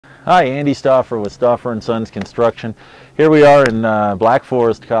Hi, Andy Stauffer with Stauffer Sons Construction. Here we are in Black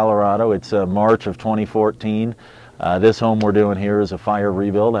Forest, Colorado. It's March of 2014. This home we're doing here is a fire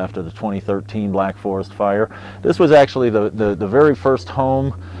rebuild after the 2013 Black Forest fire. This was actually the very first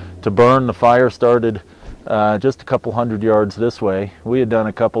home to burn. The fire started just a couple hundred yards this way. We had done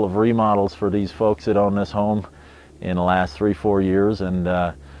a couple of remodels for these folks that own this home in the last 3-4 years,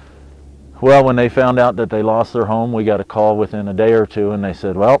 and well, when they found out that they lost their home, we got a call within a day or two, and they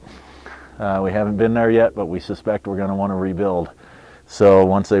said, well, we haven't been there yet, but we suspect we're going to want to rebuild. So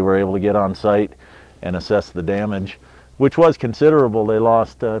once they were able to get on site and assess the damage, which was considerable, they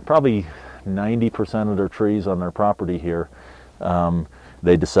lost probably 90% of their trees on their property here.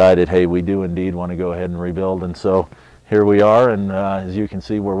 They decided, hey, we do indeed want to go ahead and rebuild, and so here we are, and as you can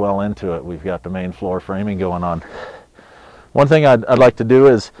see, we're well into it. We've got the main floor framing going on. One thing I'd like to do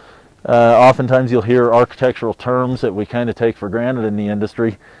is, oftentimes you'll hear architectural terms that we kind of take for granted in the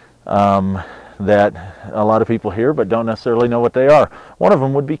industry that a lot of people hear but don't necessarily know what they are. One of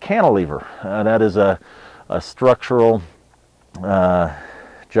them would be cantilever. That is a structural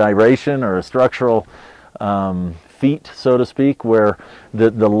gyration, or a structural feat, so to speak, where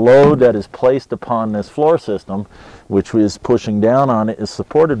the load that is placed upon this floor system, which is pushing down on it, is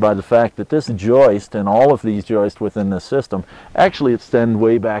supported by the fact that this joist and all of these joists within the system actually extend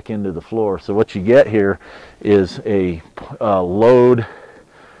way back into the floor. So what you get here is a load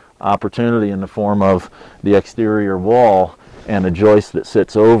opportunity in the form of the exterior wall and a joist that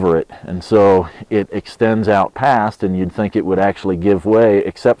sits over it, and so it extends out past, and you'd think it would actually give way,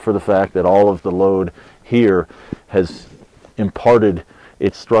 except for the fact that all of the load here has imparted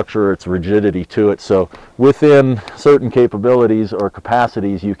its structure, its rigidity to it. So within certain capabilities or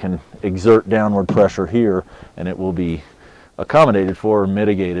capacities, you can exert downward pressure here, and it will be accommodated for or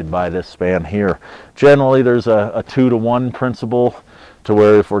mitigated by this span here. Generally, there's a 2-to-1 principle, to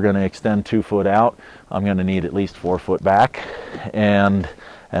where if we're going to extend 2 foot out, I'm going to need at least 4 foot back, and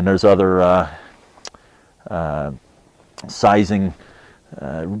there's other sizing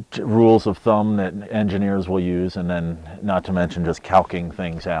rules of thumb that engineers will use, and then not to mention just calking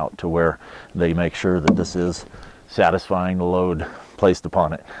things out to where they make sure that this is satisfying the load placed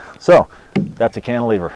upon it. So that's a cantilever.